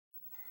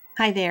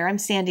Hi there, I'm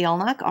Sandy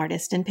Allnock,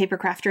 artist and paper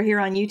crafter here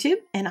on YouTube,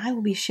 and I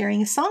will be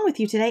sharing a song with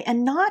you today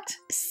and not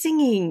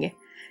singing.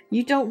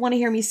 You don't want to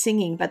hear me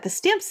singing, but the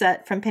stamp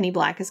set from Penny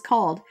Black is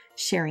called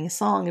Sharing a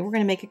Song, and we're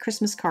going to make a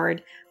Christmas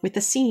card with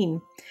the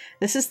scene.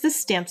 This is the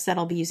stamp set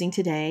I'll be using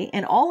today,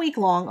 and all week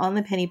long on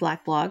the Penny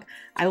Black blog,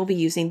 I will be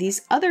using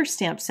these other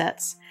stamp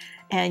sets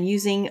and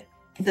using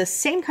the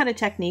same kind of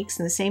techniques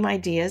and the same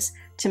ideas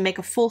to make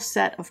a full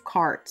set of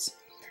cards.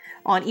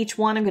 On each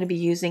one, I'm going to be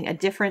using a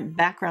different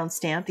background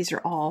stamp. These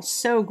are all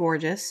so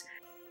gorgeous.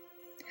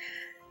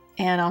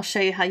 And I'll show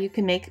you how you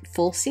can make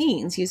full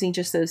scenes using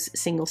just those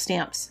single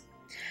stamps.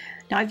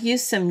 Now I've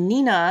used some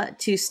Neenah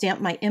to stamp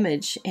my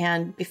image,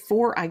 and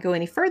before I go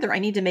any further, I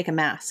need to make a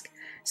mask.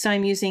 So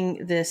I'm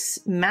using this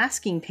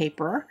masking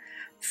paper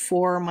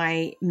for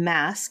my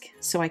mask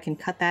so I can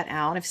cut that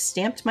out. I've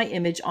stamped my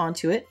image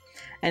onto it,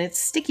 and it's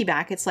sticky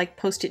back. It's like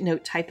Post-it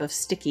note type of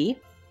sticky.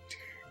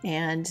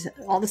 And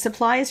all the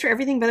supplies for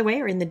everything, by the way,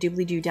 are in the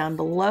doobly-doo down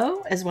below,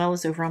 as well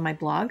as over on my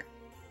blog.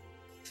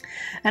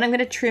 And I'm going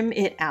to trim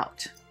it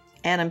out.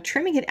 And I'm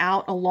trimming it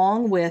out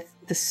along with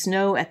the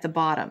snow at the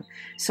bottom.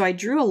 So I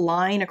drew a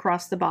line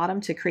across the bottom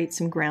to create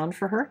some ground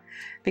for her,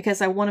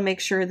 because I want to make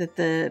sure that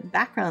the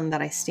background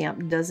that I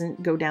stamped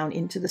doesn't go down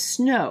into the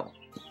snow.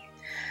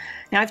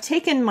 Now I've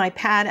taken my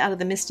pad out of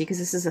the MISTI, because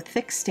this is a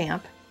thick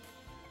stamp,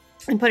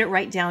 and put it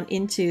right down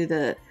into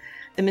the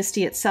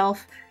MISTI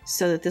itself,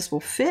 so that this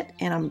will fit,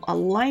 and I'm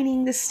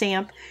aligning the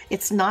stamp.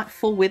 It's not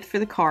full width for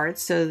the card,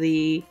 so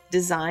the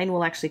design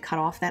will actually cut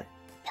off that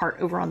part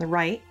over on the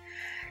right.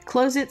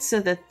 Close it so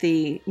that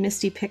the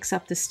MISTI picks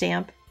up the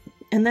stamp,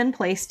 and then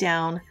place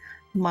down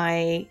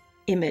my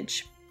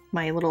image,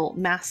 my little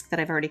mask that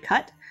I've already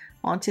cut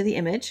onto the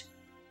image.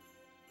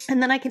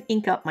 And then I can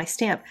ink up my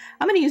stamp.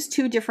 I'm going to use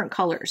two different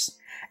colors,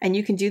 and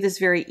you can do this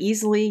very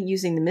easily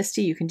using the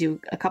MISTI. You can do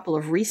a couple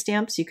of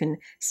restamps. You can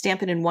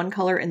stamp it in one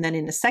color and then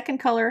in a second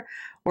color,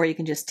 or you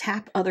can just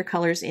tap other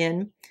colors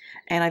in.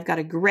 And I've got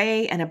a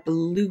gray and a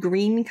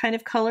blue-green kind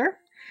of color.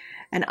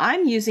 And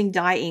I'm using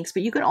dye inks,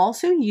 but you can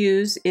also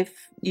use,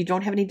 if you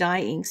don't have any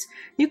dye inks,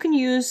 you can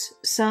use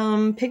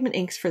some pigment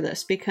inks for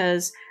this,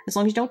 because as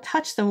long as you don't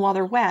touch them while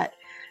they're wet,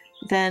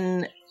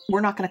 then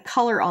we're not going to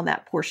color on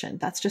that portion.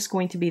 That's just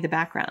going to be the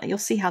background. You'll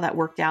see how that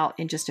worked out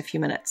in just a few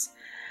minutes.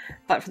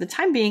 But for the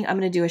time being, I'm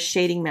going to do a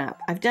shading map.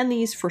 I've done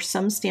these for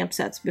some stamp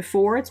sets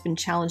before. It's been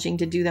challenging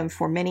to do them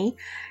for many,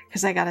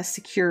 because I got to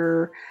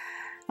secure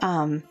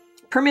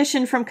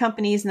permission from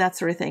companies and that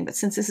sort of thing. But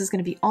since this is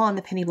going to be on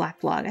the Penny Black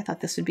blog, I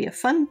thought this would be a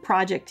fun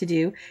project to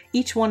do.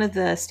 Each one of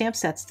the stamp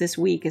sets this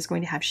week is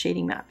going to have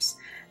shading maps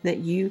that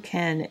you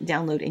can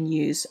download and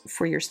use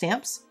for your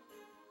stamps.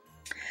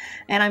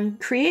 And I'm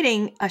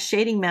creating a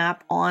shading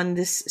map on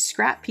this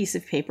scrap piece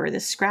of paper,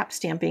 this scrap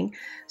stamping,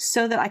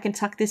 so that I can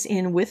tuck this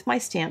in with my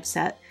stamp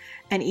set.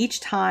 And each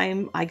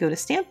time I go to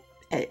stamp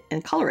it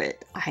and color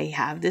it, I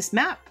have this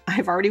map.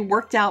 I've already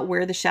worked out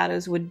where the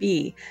shadows would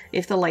be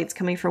if the light's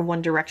coming from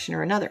one direction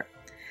or another.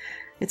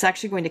 It's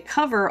actually going to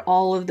cover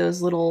all of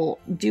those little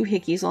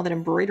doohickeys, all that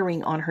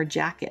embroidering on her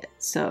jacket.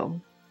 So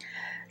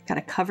got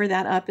to cover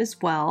that up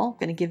as well.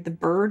 Going to give the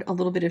bird a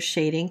little bit of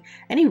shading.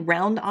 Any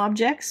round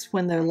objects,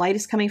 when the light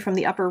is coming from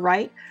the upper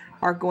right,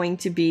 are going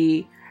to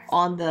be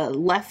on the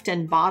left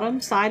and bottom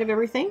side of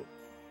everything.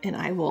 And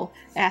I will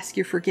ask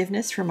your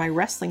forgiveness for my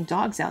wrestling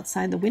dogs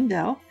outside the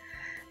window.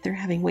 They're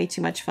having way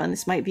too much fun.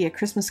 This might be a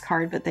Christmas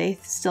card, but they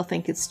still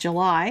think it's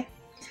July.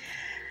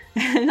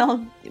 And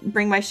I'll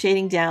bring my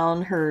shading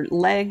down her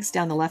legs,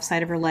 down the left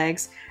side of her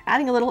legs,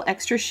 adding a little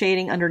extra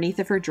shading underneath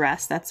of her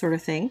dress, that sort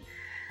of thing.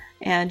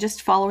 And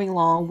just following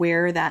along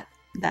where that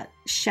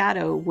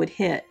shadow would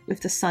hit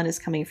if the sun is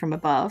coming from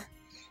above.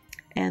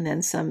 And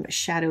then some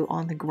shadow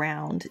on the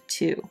ground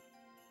too.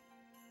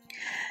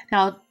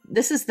 Now,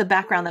 this is the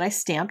background that I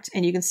stamped,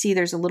 and you can see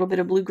there's a little bit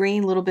of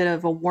blue-green, a little bit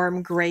of a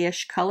warm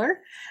grayish color.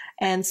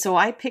 And so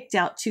I picked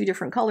out two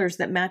different colors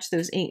that match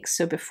those inks.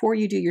 So before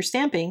you do your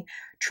stamping,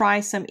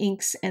 try some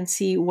inks and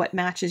see what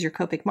matches your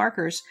Copic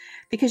markers,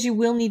 because you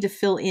will need to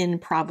fill in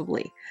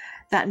probably.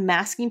 That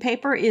masking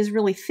paper is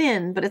really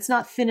thin, but it's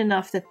not thin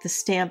enough that the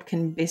stamp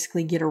can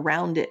basically get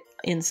around it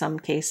in some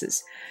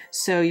cases.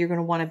 So you're going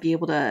to want to be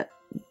able to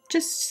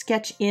just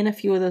sketch in a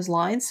few of those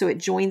lines so it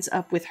joins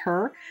up with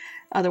her.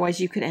 Otherwise,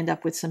 you could end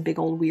up with some big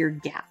old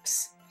weird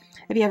gaps.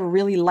 If you have a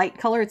really light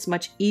color, it's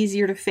much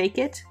easier to fake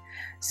it.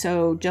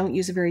 So don't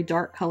use a very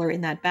dark color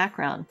in that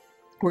background.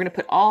 We're going to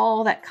put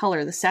all that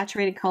color, the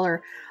saturated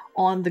color,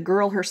 on the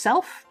girl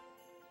herself,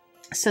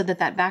 so that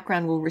that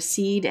background will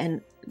recede,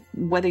 and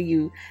whether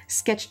you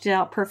sketched it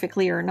out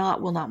perfectly or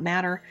not will not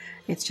matter.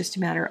 It's just a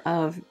matter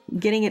of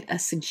getting it a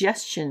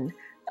suggestion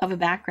of a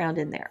background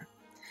in there.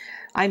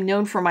 I'm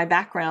known for my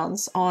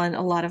backgrounds on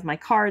a lot of my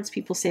cards.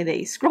 People say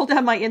they scroll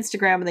down my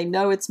Instagram and they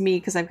know it's me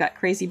because I've got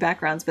crazy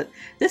backgrounds, but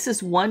this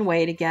is one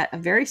way to get a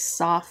very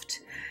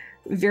soft,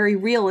 very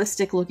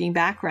realistic looking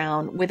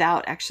background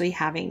without actually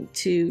having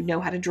to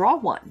know how to draw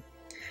one.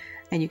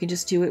 And you can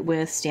just do it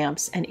with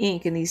stamps and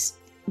ink, and these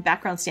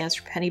background stamps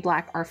for Penny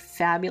Black are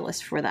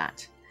fabulous for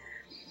that.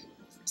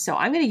 So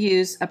I'm going to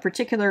use a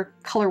particular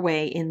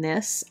colorway in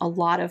this. A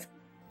lot of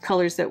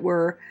colors that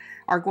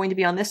are going to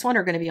be on this one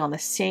are going to be on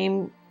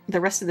the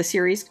rest of the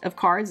series of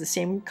cards, the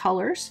same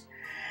colors.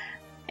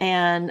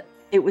 And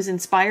it was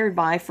inspired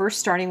by first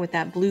starting with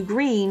that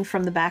blue-green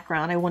from the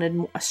background. I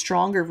wanted a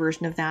stronger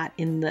version of that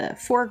in the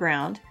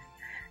foreground.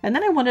 And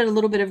then I wanted a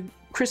little bit of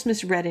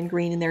Christmas red and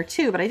green in there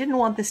too, but I didn't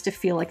want this to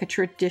feel like a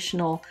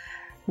traditional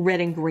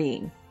red and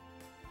green.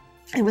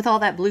 And with all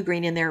that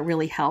blue-green in there, it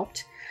really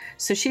helped.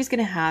 So she's going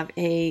to have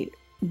a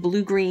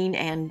blue-green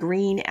and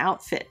green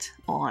outfit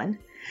on.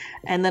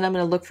 And then I'm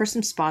going to look for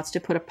some spots to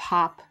put a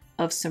pop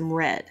of some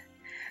red,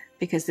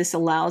 because this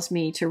allows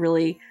me to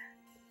really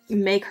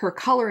make her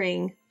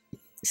coloring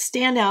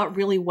stand out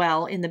really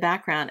well in the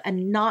background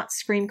and not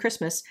scream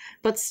Christmas,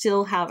 but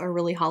still have a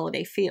really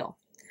holiday feel.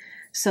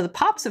 So the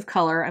pops of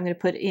color I'm going to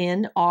put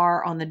in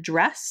are on the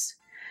dress,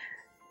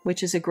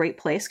 which is a great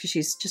place because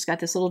she's just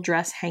got this little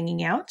dress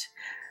hanging out.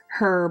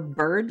 Her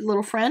bird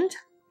little friend,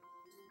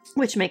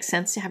 which makes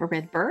sense to have a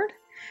red bird,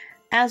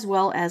 as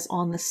well as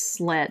on the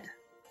sled.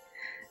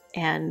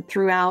 And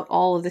throughout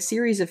all of the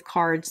series of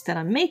cards that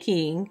I'm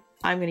making,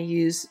 I'm going to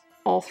use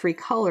all three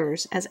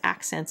colors as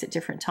accents at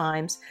different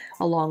times,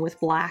 along with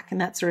black and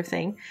that sort of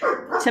thing,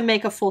 to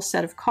make a full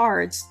set of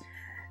cards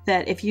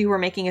that if you were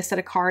making a set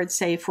of cards,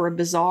 say for a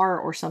bazaar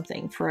or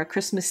something, for a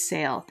Christmas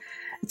sale,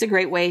 it's a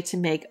great way to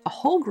make a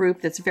whole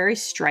group that's very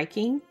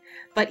striking,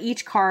 but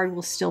each card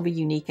will still be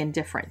unique and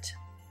different,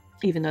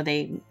 even though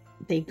they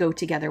go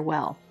together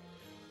well.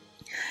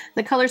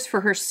 The colors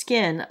for her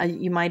skin,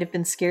 you might have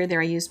been scared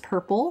there. I used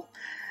purple.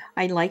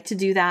 I like to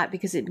do that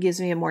because it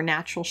gives me a more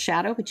natural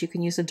shadow, but you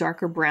can use a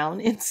darker brown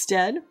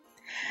instead.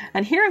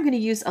 And here I'm going to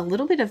use a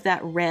little bit of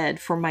that red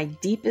for my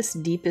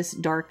deepest,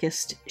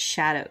 darkest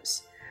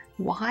shadows.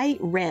 Why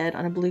red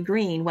on a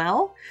blue-green?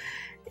 Well,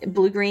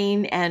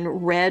 blue-green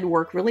and red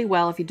work really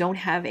well if you don't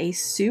have a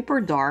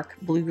super dark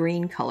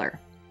blue-green color.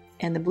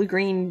 And the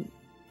blue-green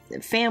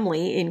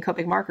family in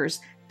Copic markers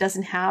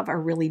doesn't have a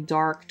really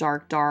dark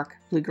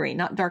blue-green.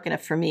 Not dark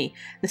enough for me.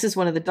 This is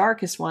one of the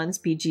darkest ones,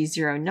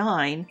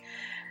 BG09.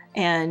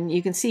 And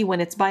you can see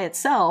when it's by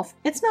itself,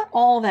 it's not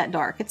all that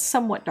dark. It's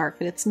somewhat dark,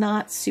 but it's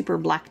not super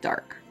black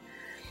dark.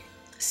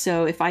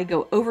 So if I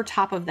go over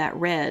top of that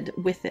red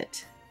with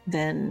it,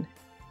 then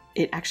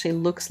it actually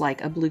looks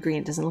like a blue-green.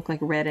 It doesn't look like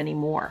red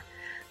anymore.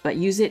 But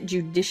use it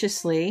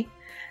judiciously.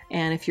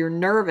 And if you're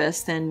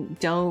nervous, then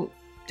don't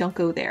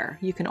go there.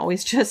 You can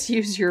always just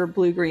use your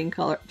blue-green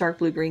color, dark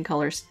blue-green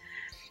colors.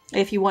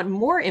 If you want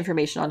more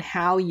information on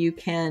how you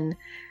can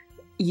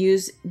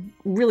use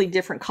really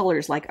different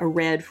colors like a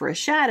red for a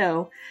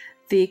shadow,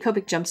 the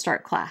Copic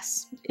Jumpstart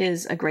class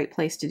is a great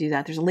place to do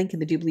that. There's a link in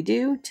the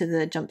doobly-doo to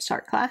the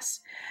Jumpstart class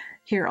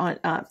here on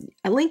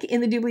a link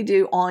in the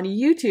doobly-doo on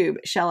YouTube,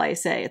 shall I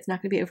say. It's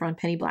not going to be over on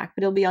Penny Black,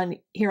 but it'll be on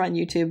here on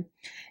YouTube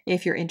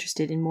if you're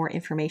interested in more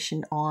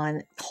information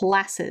on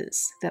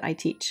classes that I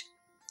teach.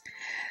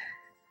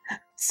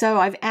 So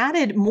I've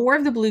added more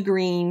of the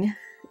blue-green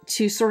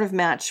to sort of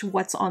match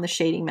what's on the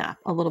shading map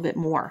a little bit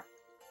more.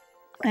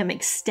 I'm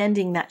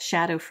extending that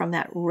shadow from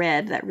that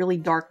red, that really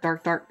dark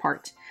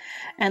part.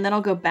 And then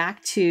I'll go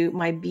back to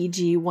my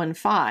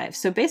BG15.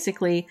 So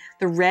basically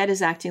the red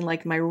is acting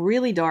like my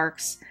really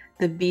darks.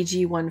 The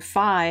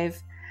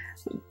BG15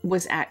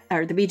 was the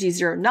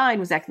BG09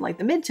 was acting like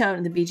the midtone,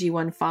 and the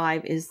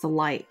BG15 is the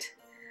light.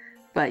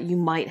 But you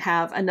might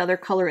have another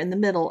color in the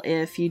middle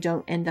if you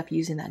don't end up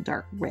using that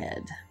dark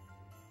red.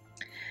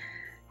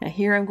 Now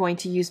here I'm going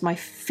to use my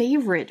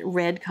favorite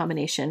red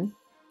combination,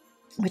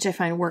 which I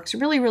find works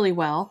really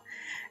well,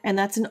 and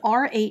that's an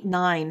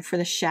R89 for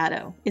the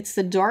shadow. It's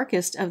the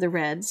darkest of the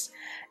reds,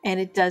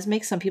 and it does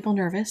make some people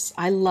nervous.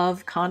 I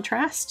love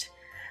contrast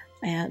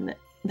and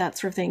that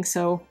sort of thing,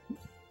 so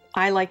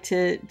I like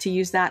to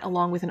use that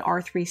along with an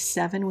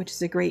R37, which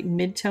is a great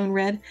mid-tone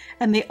red,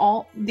 and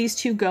these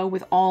two go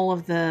with all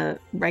of the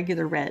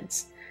regular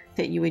reds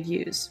that you would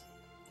use.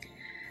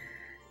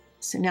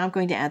 So now I'm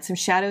going to add some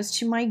shadows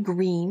to my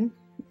green.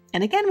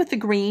 And again, with the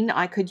green,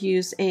 I could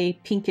use a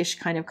pinkish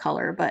kind of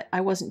color, but I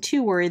wasn't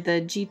too worried.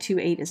 The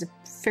G28 is a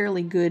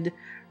fairly good,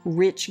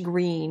 rich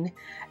green.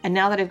 And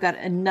now that I've got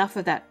enough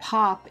of that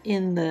pop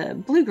in the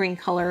blue-green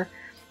color,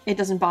 it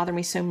doesn't bother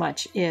me so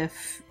much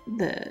if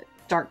the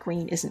dark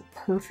green isn't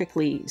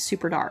perfectly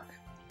super dark.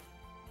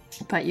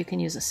 But you can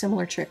use a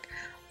similar trick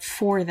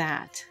for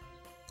that.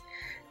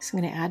 So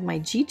I'm going to add my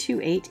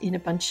G28 in a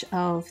bunch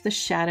of the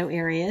shadow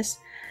areas.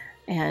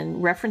 And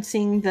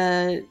referencing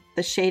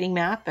the shading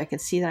map, I could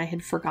see that I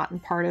had forgotten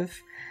part of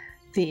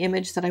the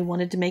image that I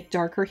wanted to make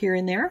darker here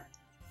and there.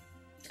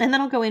 And then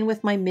I'll go in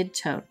with my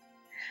mid-tone,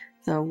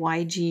 the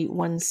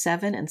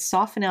YG17, and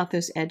soften out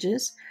those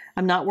edges.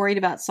 I'm not worried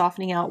about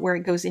softening out where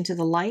it goes into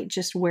the light,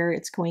 just where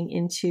it's going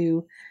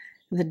into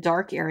the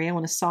dark area. I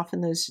want to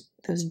soften those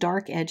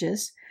dark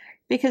edges,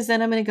 because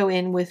then I'm going to go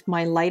in with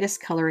my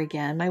lightest color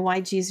again, my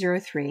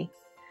YG03,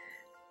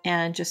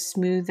 and just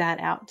smooth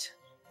that out,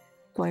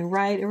 going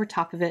right over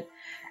top of it.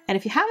 And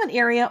if you have an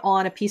area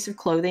on a piece of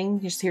clothing,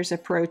 here's a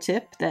pro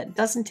tip, that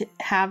doesn't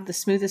have the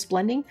smoothest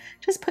blending,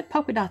 just put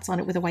polka dots on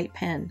it with a white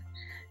pen.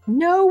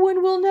 No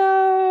one will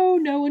know,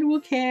 no one will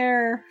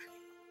care.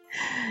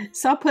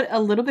 So I'll put a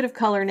little bit of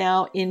color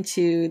now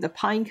into the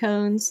pine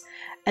cones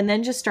and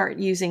then just start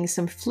using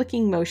some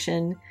flicking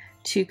motion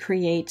to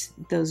create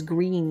those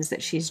greens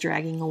that she's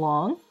dragging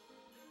along.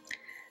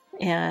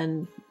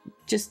 And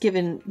just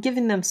giving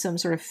them some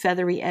sort of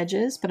feathery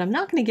edges, but I'm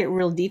not going to get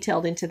real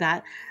detailed into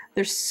that.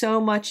 There's so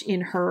much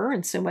in her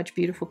and so much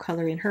beautiful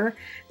color in her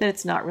that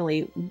it's not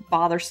really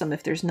bothersome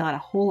if there's not a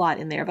whole lot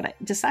in there, but I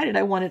decided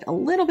I wanted a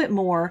little bit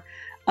more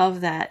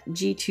of that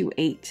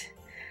G28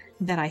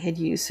 that I had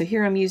used. So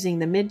here I'm using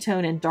the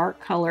mid-tone and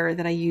dark color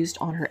that I used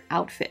on her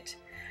outfit.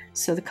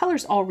 So the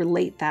colors all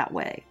relate that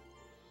way.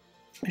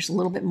 There's a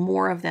little bit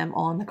more of them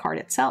on the card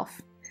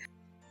itself.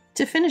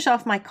 To finish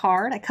off my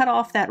card, I cut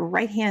off that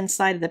right-hand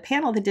side of the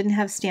panel that didn't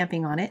have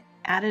stamping on it,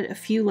 added a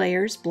few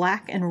layers,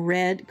 black and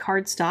red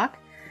cardstock,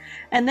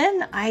 and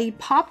then I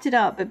popped it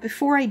up, but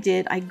before I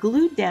did, I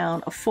glued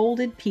down a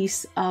folded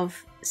piece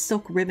of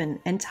silk ribbon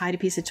and tied a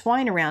piece of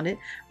twine around it,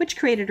 which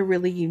created a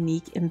really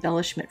unique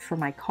embellishment for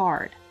my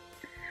card.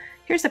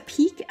 Here's a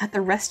peek at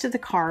the rest of the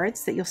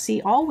cards that you'll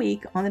see all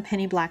week on the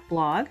Penny Black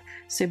blog,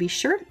 so be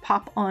sure to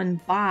pop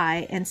on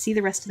by and see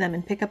the rest of them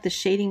and pick up the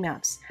shading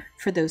maps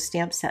for those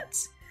stamp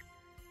sets.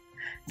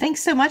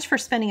 Thanks so much for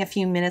spending a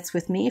few minutes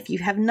with me. If you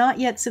have not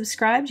yet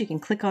subscribed, you can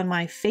click on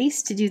my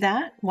face to do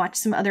that, watch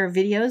some other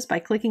videos by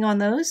clicking on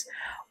those,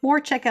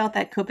 or check out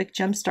that Copic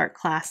Jumpstart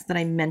class that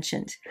I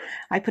mentioned.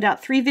 I put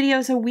out 3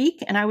 videos a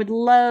week, and I would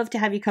love to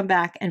have you come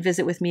back and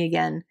visit with me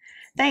again.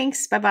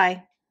 Thanks,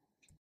 bye-bye.